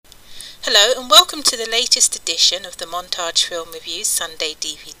Hello and welcome to the latest edition of the Montage Film Reviews Sunday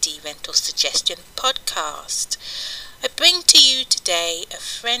DVD Rental Suggestion podcast. I bring to you today a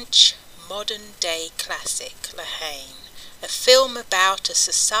French modern-day classic, Haine, a film about a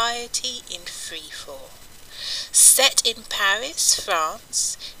society in freefall. Set in Paris,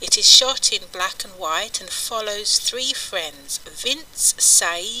 France, it is shot in black and white and follows three friends, Vince,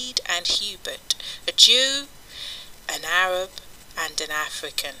 Said and Hubert, a Jew, an Arab and an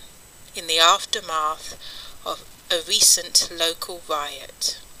African, in the aftermath of a recent local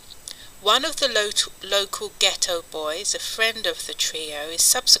riot. One of the local ghetto boys, a friend of the trio, is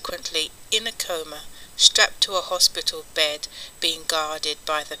subsequently in a coma, strapped to a hospital bed, being guarded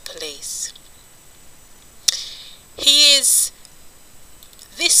by the police. He is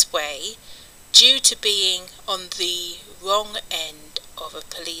this way due to being on the wrong end of a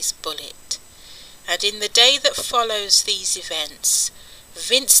police bullet, and in the day that follows these events,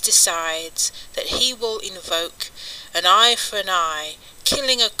 Vince decides that he will invoke an eye for an eye,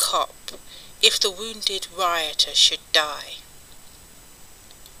 killing a cop if the wounded rioter should die.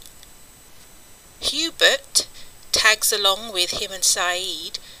 Hubert tags along with him and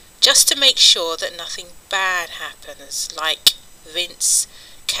Said just to make sure that nothing bad happens, like Vince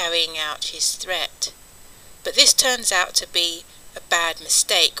carrying out his threat. But this turns out to be a bad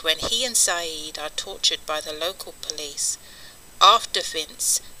mistake when he and Said are tortured by the local police after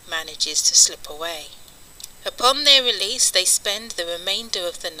Vince manages to slip away. Upon their release, they spend the remainder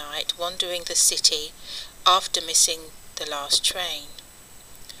of the night wandering the city after missing the last train.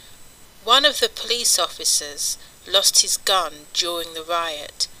 One of the police officers lost his gun during the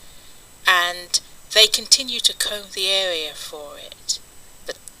riot, and they continue to comb the area for it.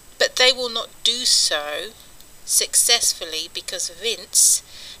 But they will not do so successfully because Vince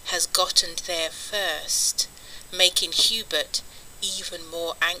has gotten there first, making Hubert even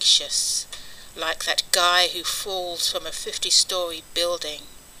more anxious, like that guy who falls from a 50-story building,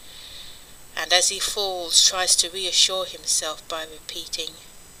 and as he falls tries to reassure himself by repeating,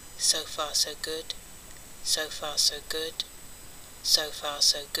 "So far so good, so far so good, so far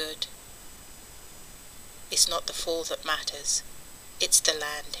so good." It's not the fall that matters, it's the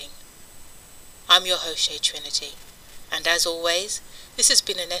landing. I'm your host, Trinity, and as always, this has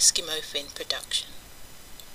been an Eskimo Fin production.